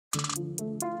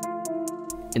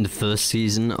In the first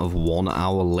season of 1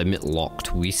 Hour Limit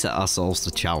Locked, we set ourselves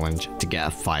the challenge to get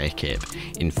a fire cape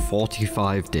in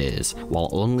 45 days while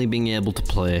only being able to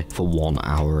play for 1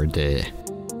 hour a day.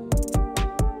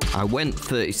 I went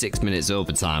 36 minutes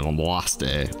overtime on the last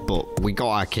day, but we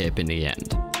got our cape in the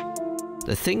end.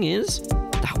 The thing is,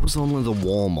 that was only the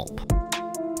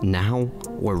warm-up. Now,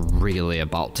 we're really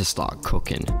about to start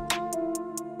cooking.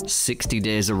 60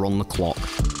 days are on the clock,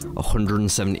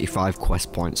 175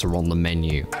 quest points are on the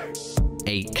menu,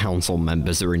 8 council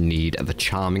members are in need of a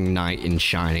charming knight in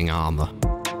shining armour,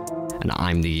 and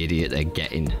I'm the idiot they're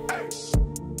getting.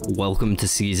 Welcome to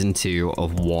season 2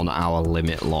 of 1 Hour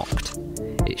Limit Locked.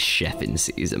 It's chefing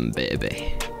season,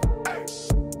 baby.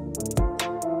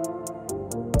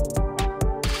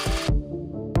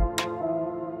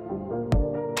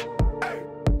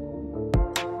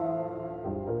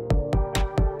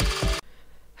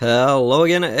 Hello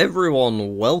again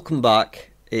everyone, welcome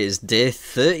back. It is day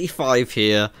 35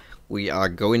 here. We are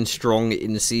going strong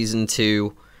in season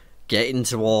 2, getting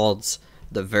towards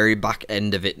the very back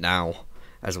end of it now.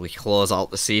 As we close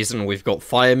out the season, we've got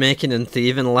fire making and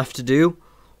thieving left to do.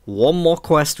 One more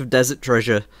quest with desert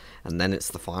treasure, and then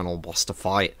it's the final boss to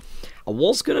fight. I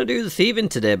was going to do the thieving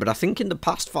today, but I think in the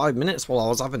past 5 minutes while I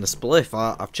was having a spliff,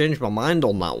 I've changed my mind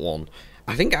on that one.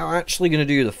 I think I'm actually going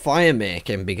to do the fire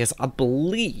making because I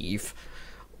believe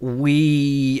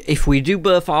if we do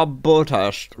both our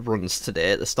boathouse runs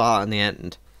today at the start and the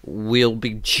end, we'll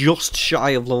be just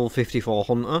shy of level 54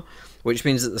 hunter, which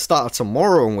means at the start of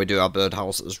tomorrow when we do our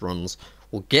birdhouses runs,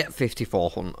 we'll get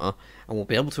 54 hunter and we'll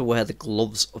be able to wear the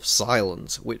gloves of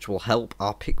silence, which will help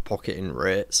our pickpocketing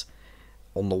rates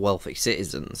on the wealthy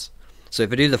citizens. So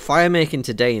if I do the fire making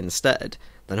today instead,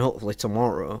 then hopefully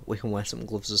tomorrow we can wear some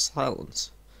gloves of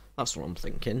silence. That's what I'm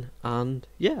thinking. And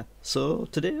yeah, so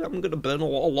today I'm going to burn a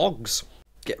lot of logs.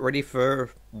 Get ready for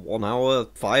 1 hour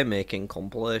fire making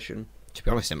compilation. To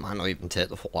be honest, it might not even take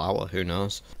the full hour, who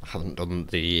knows. I haven't done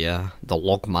the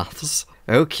log maths.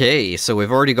 Okay, so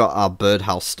we've already got our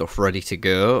birdhouse stuff ready to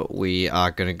go. We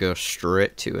are going to go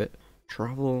straight to it.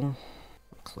 Travel.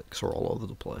 Clicks are all over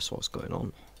the place, what's going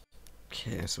on?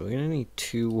 Okay, so we're going to need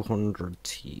 200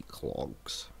 teak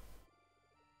logs.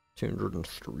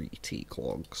 203 teak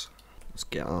logs. Let's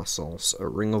get ourselves a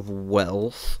ring of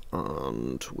wealth,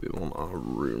 and we want our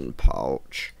rune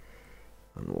pouch.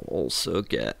 And we'll also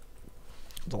get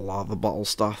the lava bottle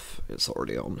stuff. It's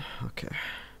already on. Okay.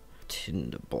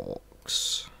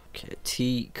 Tinderbox. Okay,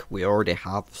 teak. We already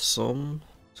have some,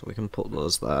 so we can put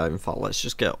those there. In fact, let's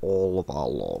just get all of our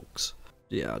logs.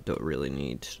 Yeah, I don't really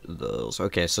need those.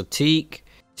 Okay, so teak,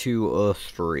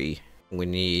 203. We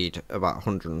need about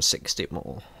 160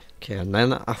 more. Okay, and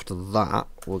then after that,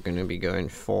 we're going to be going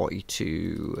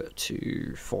 42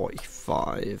 to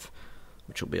 45,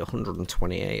 which will be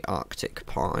 128 Arctic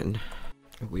pine.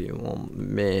 We want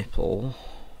maple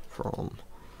from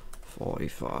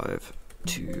 45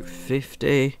 to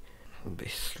 50. It'll be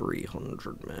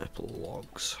 300 maple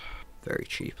logs. Very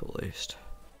cheap at least.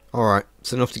 Alright,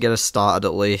 it's enough to get us started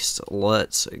at least.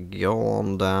 Let's go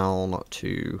on down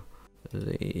to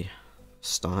the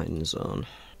Stein Zone.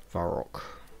 Varrock.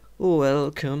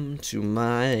 Welcome to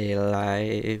my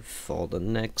life for the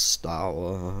next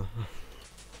hour.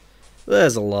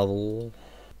 There's a level.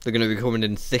 They're going to be coming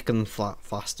in thick and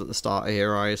fast at the start of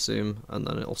here, I assume, and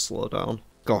then it'll slow down.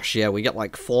 Gosh, yeah, we get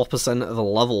like 4% of a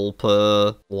level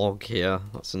per log here.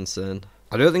 That's insane.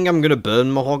 I don't think I'm going to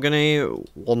burn mahogany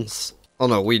once. Oh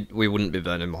no, we wouldn't be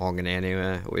burning mahogany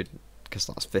anyway. Because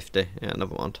that's 50. Yeah,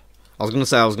 never mind. I was going to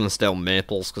say I was going to stay on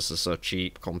maples because they're so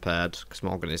cheap compared. Because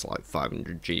mahogany's like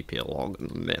 500 GP a log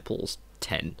and maples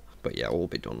 10. But yeah, we'll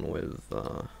be done with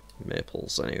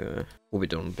maples anyway. We'll be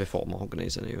done before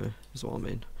mahogany's anyway, is what I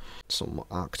mean. Some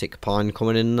Arctic pine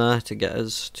coming in there to get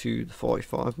us to the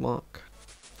 45 mark.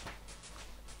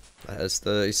 There's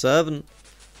 37.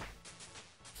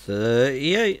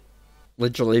 38.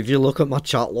 Literally, if you look at my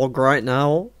chat log right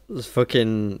now, there's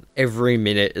fucking every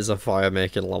minute is a fire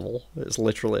making level. It's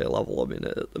literally a level a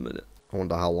minute at the minute. I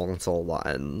wonder how long until that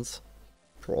ends.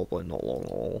 Probably not long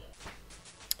at all.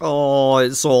 Oh,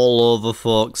 it's all over,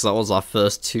 folks. That was our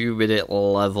first 2-minute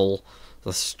level.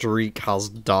 The streak has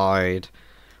died.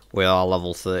 We are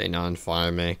level 39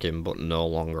 fire making, but no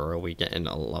longer are we getting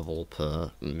a level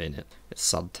per minute. It's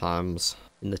sad times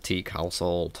in the teak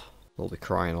household. They'll be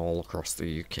crying all across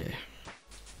the UK.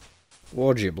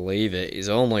 Would you believe it? He's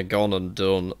only gone and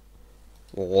done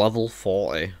level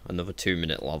 40, another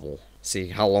 2-minute level. See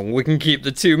how long we can keep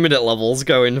the 2-minute levels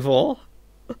going for.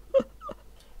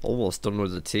 Almost done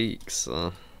with the teaks.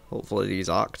 Hopefully these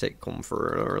Arctic come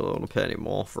through. I don't really want to pay any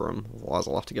more for them, otherwise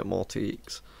I'll have to get more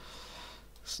teaks.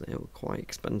 So they were quite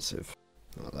expensive.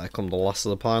 Right, there come the last of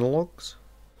the pine logs.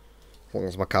 As long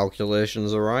as my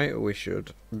calculations are right, we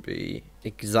should be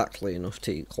exactly enough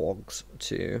teak logs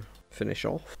to finish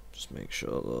off. Just make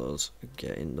sure those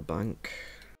get in the bank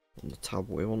on the tab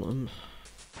we want them.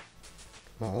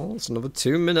 Oh, it's another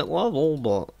 2-minute level,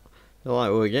 but I feel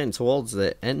like we're getting towards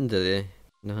the end of the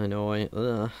 908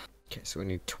 there. Okay, so we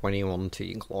need 21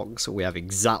 teak logs, so we have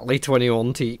exactly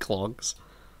 21 teak logs.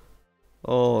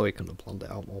 Oh, we couldn't have planned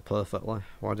it out more perfectly.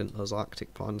 Why didn't those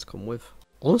Arctic pines come with?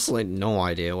 Honestly, no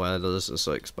idea why those are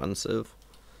so expensive.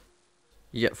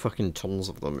 You get fucking tons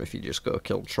of them if you just go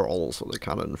kill trolls with a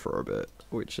cannon for a bit,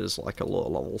 which is like a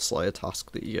low-level Slayer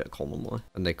task that you get commonly.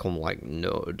 And they come like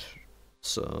node,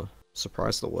 so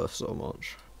surprised they're worth so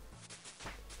much.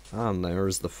 And there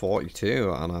is the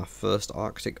 42 and our first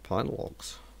Arctic pine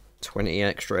logs. 20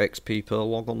 extra XP per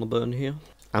log on the burn here.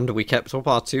 And we kept up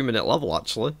our 2-minute level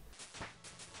actually.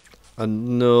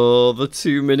 Another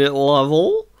 2-minute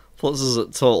level? Puts us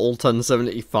at total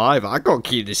 1075. I gotta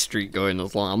keep this streak going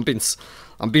as long.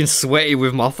 I'm being sweaty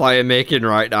with my fire making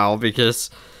right now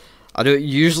because I don't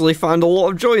usually find a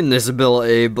lot of joy in this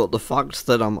ability, but the fact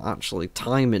that I'm actually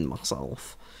timing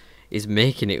myself is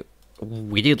making it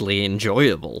weirdly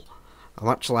enjoyable. I'm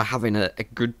actually having a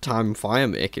good time fire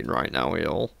making right now,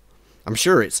 y'all. I'm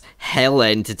sure it's hell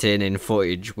entertaining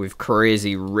footage with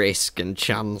crazy risk and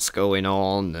chance going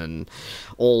on and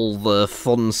all the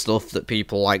fun stuff that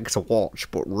people like to watch,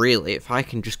 but really, if I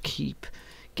can just keep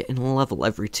getting a level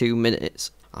every 2 minutes,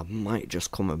 I might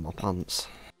just come in my pants.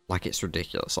 Like, it's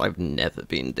ridiculous. I've never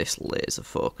been this laser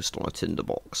focused on a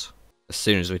tinderbox. As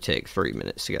soon as we take 3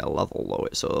 minutes to get a level, though,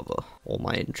 it's over. All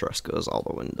my interest goes out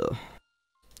the window.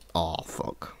 Oh,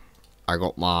 fuck. I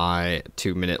got my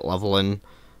 2-minute level in,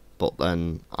 but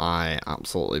then I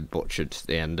absolutely butchered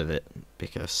the end of it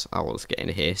because I was getting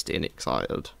hasty and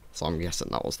excited. So I'm guessing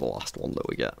that was the last one that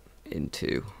we get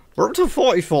into. We're up to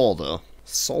 44 though.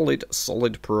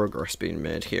 Solid progress being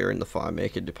made here in the fire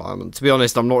making department. To be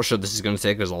honest, I'm not sure this is going to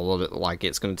take us all of it. Like,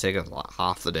 it's going to take us like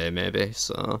half the day maybe.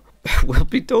 So we'll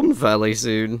be done fairly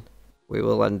soon. We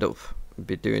will end up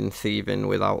be doing thieving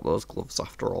without those gloves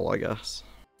after all, I guess.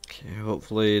 Okay,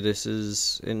 hopefully this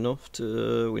is enough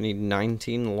to... We need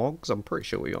 19 logs. I'm pretty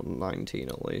sure we got 19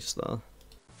 at least there.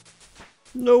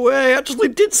 No way, I actually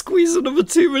did squeeze another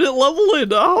 2-minute level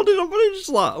in. How did I manage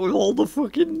that with all the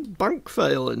fucking bank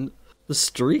failing? The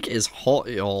streak is hot,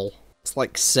 y'all. It's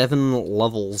like 7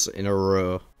 levels in a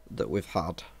row that we've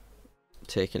had,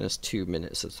 taking us 2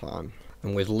 minutes at a time.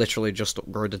 And we've literally just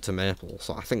upgraded to maple,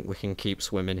 so I think we can keep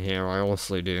swimming here, I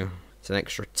honestly do. It's an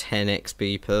extra 10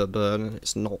 XP per burn,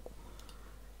 it's not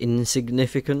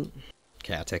insignificant.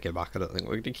 Okay, I take it back, I don't think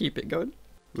we're going to keep it going.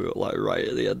 We were like right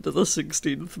at the end of the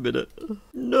 16th minute.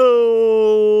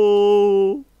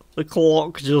 No! The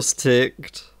clock just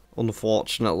ticked.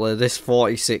 Unfortunately, this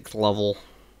 46th level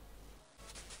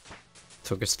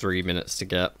took us 3 minutes to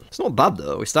get. It's not bad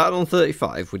though, we started on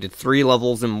 35, we did 3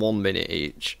 levels in 1 minute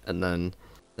each, and then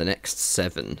the next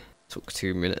 7 took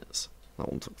 2 minutes.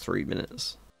 That one took 3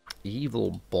 minutes.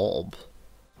 Evil Bob.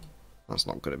 That's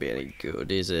not going to be any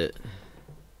good, is it?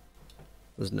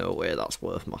 There's no way that's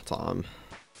worth my time.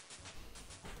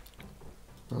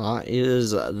 That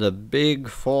is the big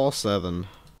 4-7.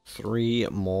 3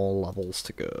 more levels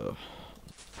to go.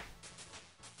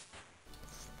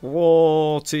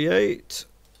 48.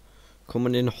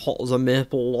 Coming in hot as a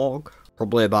maple log.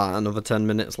 Probably about another 10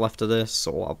 minutes left of this,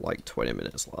 so we'll have like 20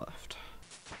 minutes left.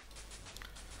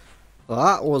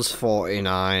 That was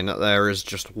 49. There is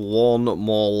just 1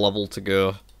 more level to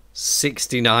go.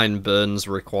 69 burns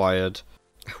required.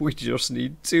 We just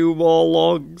need 2 more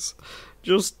logs.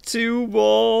 Just 2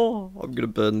 more. I'm going to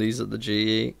burn these at the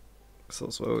GE. So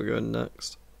that's where we're going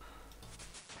next.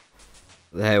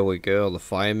 There we go. The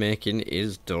fire making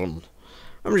is done.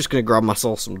 I'm just going to grab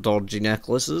myself some dodgy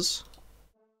necklaces.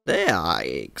 They are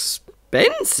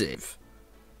expensive.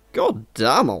 God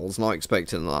damn, I was not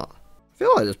expecting that. I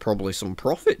feel like there's probably some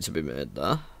profit to be made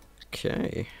there.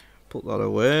 Okay, put that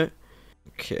away.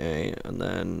 Okay, and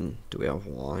then, do we have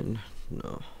wine?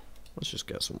 No. Let's just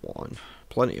get some wine.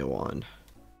 Plenty of wine.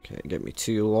 Okay, get me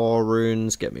 2 lore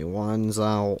runes, get me wines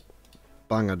out.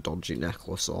 Bang a dodgy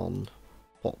necklace on.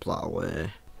 Pop that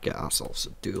away. Get ourselves a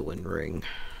dueling ring.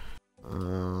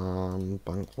 And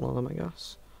bank one of them, I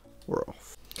guess. We're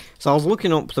off. So I was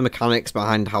looking up the mechanics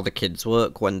behind how the kids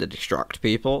work when they distract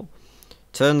people.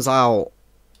 Turns out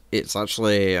it's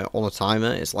actually on a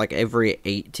timer. It's like every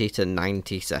 80 to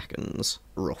 90 seconds,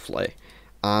 roughly.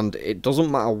 And it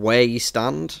doesn't matter where you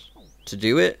stand to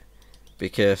do it,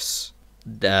 because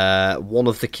one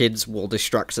of the kids will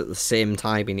distract at the same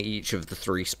time in each of the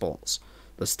 3 spots.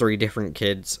 There's 3 different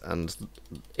kids, and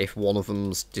if one of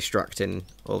them's distracting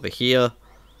over here,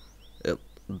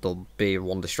 there'll be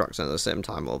one distracting at the same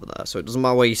time over there. So it doesn't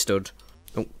matter where you stood.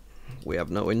 Oh, we have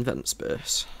no invent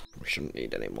space. We shouldn't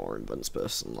need any more invent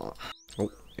space than that.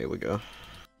 Oh, here we go.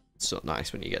 It's so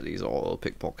nice when you get these auto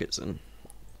pickpockets in.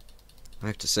 I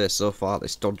have to say, so far,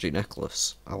 this dodgy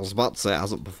necklace, I was about to say it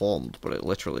hasn't performed, but it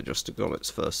literally just got its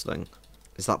first thing.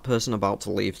 Is that person about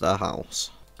to leave their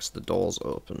house? Because the door's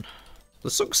open. The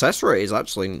success rate is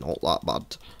actually not that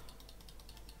bad.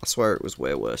 I swear it was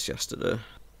way worse yesterday.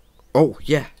 Oh,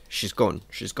 yeah, she's gone.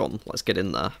 She's gone. Let's get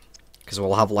in there. Because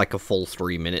we'll have like a full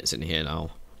 3 minutes in here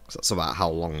now. Because that's about how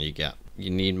long you get.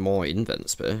 You need more invent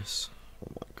space.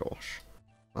 Oh my gosh.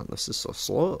 Man, this is so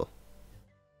slow.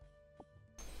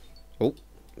 Oh,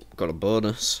 got a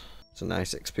bonus. It's a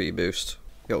nice XP boost.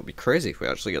 It would be crazy if we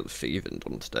actually get the thieving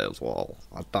done today as well.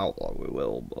 I doubt that we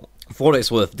will, but for what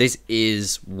it's worth, this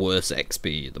is worse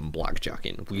XP than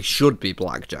blackjacking. We should be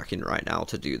blackjacking right now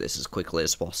to do this as quickly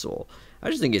as possible. I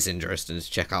just think it's interesting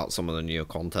to check out some of the new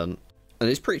content. And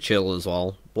it's pretty chill as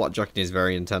well. Blackjacking is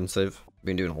very intensive.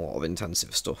 Been doing a lot of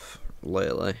intensive stuff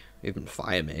lately. Even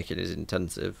fire making is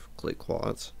intensive. Click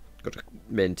quiet. Got to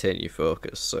maintain your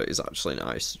focus, so it's actually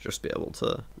nice to just be able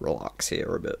to relax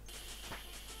here a bit.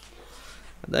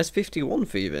 And there's 51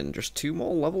 thieving, just 2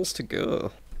 more levels to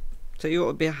go. Tell you what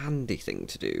would be a handy thing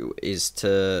to do is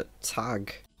to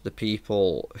tag the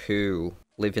people who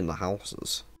live in the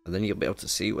houses, and then you'll be able to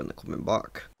see when they're coming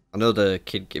back. I know the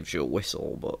kid gives you a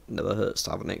whistle, but never hurts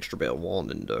to have an extra bit of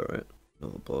warning, do it?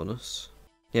 Another bonus.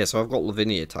 Yeah, so I've got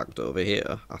Lavinia tagged over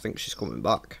here. I think she's coming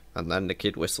back, and then the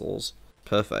kid whistles.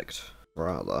 Perfect.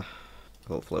 Right there.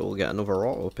 Hopefully we'll get another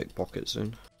auto pickpocket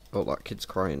soon. Oh, that kid's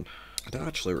crying. I don't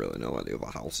actually really know where the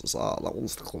other houses are. That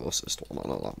one's the closest one, I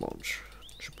know that much.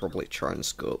 Should probably try and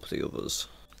scope the others.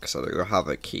 Because I do have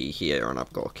a key here and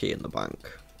I've got a key in the bank.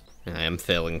 I am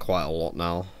failing quite a lot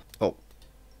now. Oh.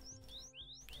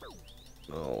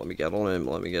 Oh, let me get on him,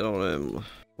 let me get on him.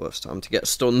 Worst time to get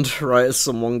stunned, right as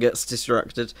someone gets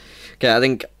distracted. Okay, I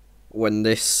think when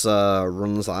this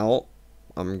runs out,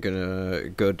 I'm gonna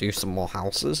go do some more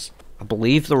houses. I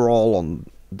believe they're all on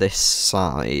this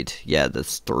side. Yeah,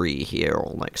 there's 3 here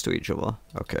all next to each other.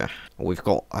 Okay. We've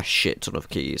got a shit ton of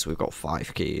keys. We've got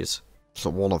 5 keys. So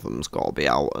one of them's got to be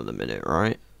out in a minute,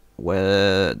 right?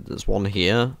 Where there's one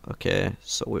here. Okay,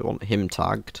 so we want him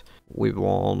tagged. We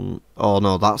want... Oh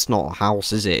no, that's not a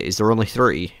house, is it? Is there only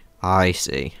 3? I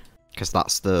see. Because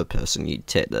that's the person you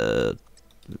take the...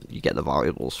 You get the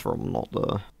valuables from,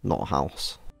 not a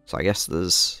house. So I guess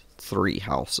there's 3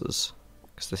 houses.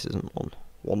 Because this isn't one.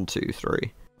 1, 2,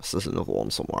 3. So there's another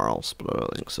one somewhere else, but I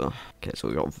don't think so. Okay, so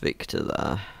we got Victor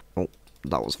there. Oh,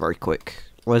 that was very quick.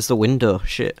 Where's the window?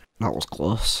 Shit, that was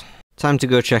close. Time to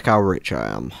go check how rich I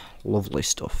am. Lovely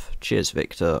stuff. Cheers,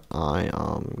 Victor. I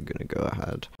am gonna go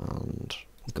ahead and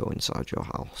go inside your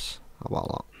house. How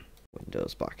about that?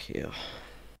 Window's back here.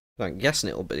 I'm guessing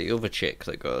it'll be the other chick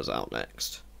that goes out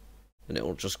next. And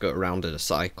it'll just go around in a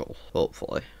cycle,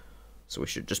 hopefully. So we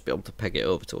should just be able to peg it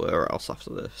over to her house after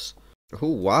this. Oh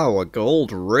wow, a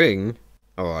gold ring!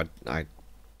 Oh, I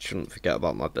shouldn't forget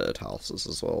about my birdhouses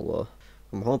as well, though.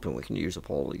 I'm hoping we can use up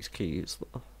all these keys,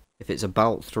 though. If it's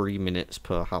about 3 minutes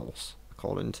per house,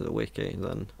 according to the wiki,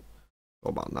 then got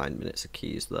about 9 minutes of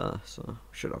keys there, so we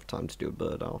should have time to do a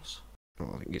birdhouse.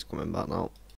 Oh, I think he's coming back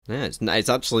now. Yeah, it's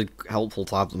actually helpful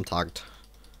to have them tagged.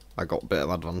 I got a bit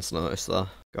of advance notice there.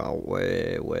 Got out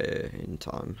way in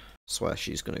time. Swear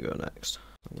she's gonna go next.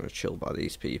 I'm gonna chill by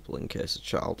these people in case a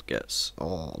child gets...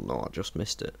 Oh no, I just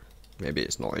missed it. Maybe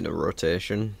it's not in a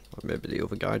rotation. Or maybe the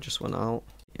other guy just went out.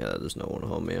 Yeah, there's no one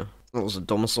home here. That was a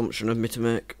dumb assumption of me to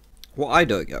make. What I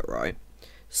don't get right,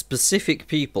 specific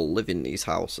people live in these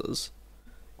houses,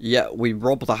 yet we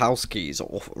rob the house keys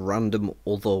off random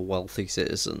other wealthy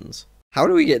citizens. How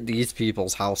do we get these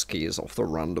people's house keys off the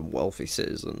random wealthy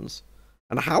citizens?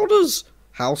 And how does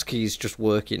house keys just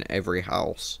work in every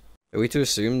house? Are we to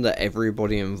assume that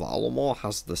everybody in Varlamor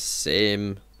has the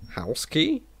same house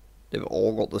key? They've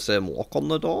all got the same lock on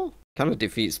the door? Kind of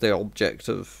defeats the object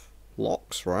of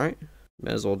locks, right?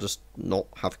 May as well just not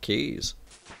have keys.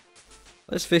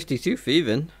 There's 52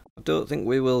 thieving. I don't think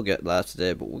we will get there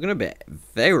today, but we're going to be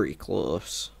very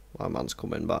close. My man's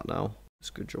coming back now. It's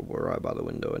a good job we're right by the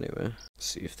window anyway.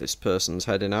 See if this person's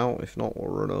heading out. If not,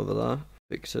 we'll run over there.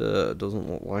 Victor doesn't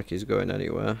look like he's going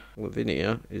anywhere.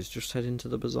 Lavinia is just heading to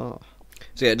the bazaar.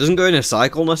 So yeah, it doesn't go in a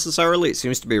cycle necessarily. It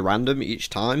seems to be random each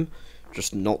time.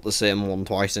 Just not the same one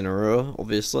twice in a row,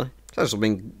 obviously. It's also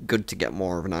been good to get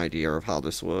more of an idea of how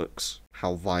this works,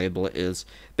 how viable it is.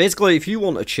 Basically, if you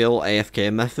want a chill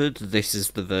AFK method, this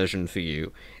is the version for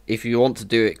you. If you want to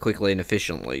do it quickly and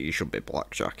efficiently, you should be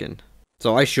blackjacking.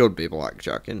 So I should be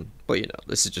blackjacking, but you know,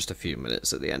 this is just a few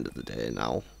minutes at the end of the day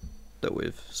now that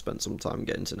we've spent some time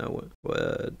getting to know it.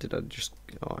 Where did I just...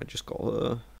 Oh, I just got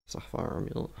a sapphire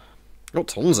amulet. Got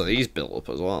tons of these built up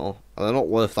as well. They're not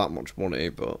worth that much money,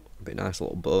 but it'd be a nice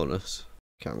little bonus.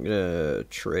 Okay, I'm gonna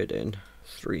trade in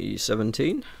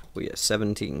 317. We get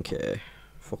 17k.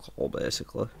 Fuck all,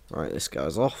 basically. Right, this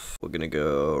guy's off. We're gonna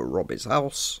go rob his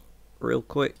house real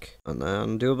quick and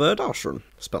then do a birdhouse run.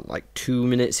 Spent like 2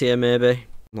 minutes here, maybe.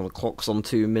 Well, the clock's on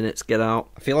 2 minutes, get out.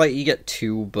 I feel like you get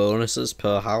 2 bonuses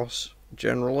per house,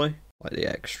 generally. Like the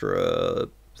extra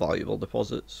valuable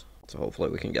deposits. So hopefully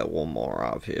we can get one more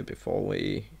out of here before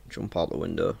we jump out the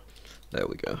window. There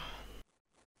we go.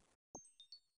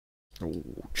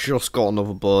 Ooh, just got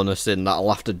another bonus in that I'll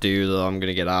have to do though. I'm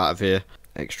gonna get out of here.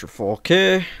 Extra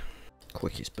 4k.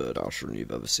 Quickest birdhouse run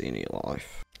you've ever seen in your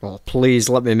life. Oh, please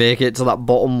let me make it to that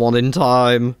bottom one in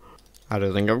time. I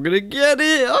don't think I'm gonna get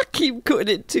it. I keep cutting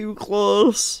it too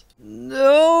close.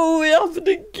 No, it happened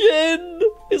again.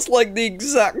 It's like the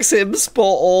exact same spot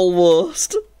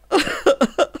almost.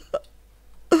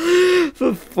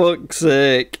 For fuck's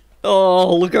sake.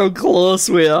 Oh, look how close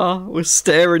we are. We're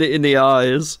staring it in the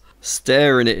eyes.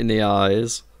 Staring it in the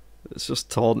eyes. It's just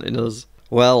taunting us.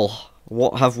 Well,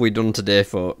 what have we done today,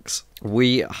 folks?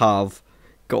 We have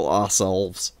got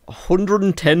ourselves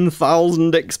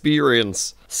 110,000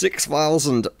 experience,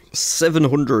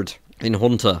 6,700 in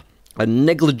Hunter, a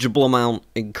negligible amount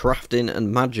in crafting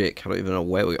and magic. I don't even know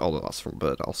where we... Oh, that's from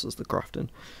birdhouses, the crafting.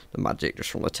 The magic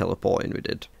just from the teleporting we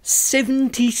did.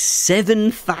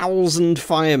 77,000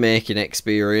 fire making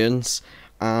experience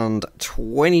and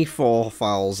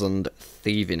 24,000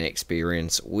 thieving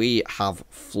experience. We have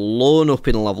flown up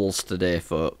in levels today,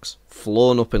 folks.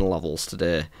 Flown up in levels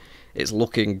today. It's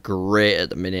looking great at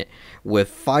the minute. We're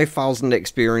 5,000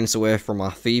 experience away from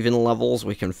our thieving levels.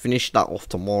 We can finish that off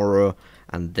tomorrow,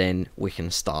 and then we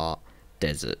can start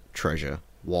Desert Treasure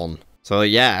 1. So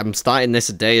yeah, I'm starting this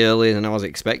a day earlier than I was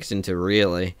expecting to,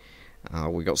 really.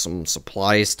 We got some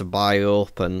supplies to buy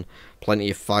up and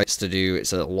plenty of fights to do.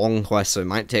 It's a long quest, so it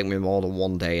might take me more than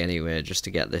 1 day anyway, just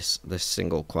to get this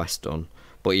single quest done.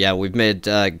 But yeah, we've made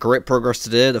great progress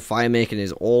today. The fire making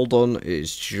is all done.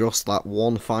 It's just that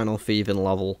one final thieving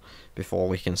level before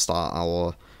we can start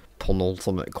our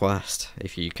penultimate quest,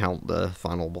 if you count the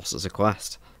final boss as a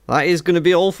quest. That is going to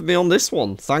be all for me on this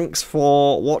one. Thanks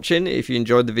for watching. If you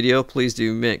enjoyed the video, please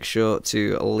do make sure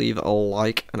to leave a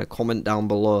like and a comment down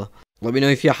below. Let me know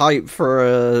if you're hyped for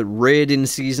a raid in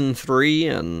Season 3,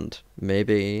 and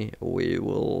maybe we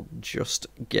will just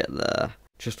get there,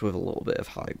 just with a little bit of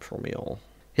hype from you all.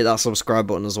 Hit that subscribe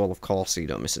button as well, of course, so you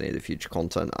don't miss any of the future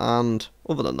content. And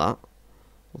other than that,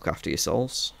 look after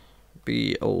yourselves,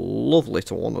 be lovely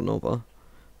to one another,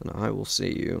 and I will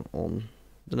see you on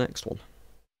the next one.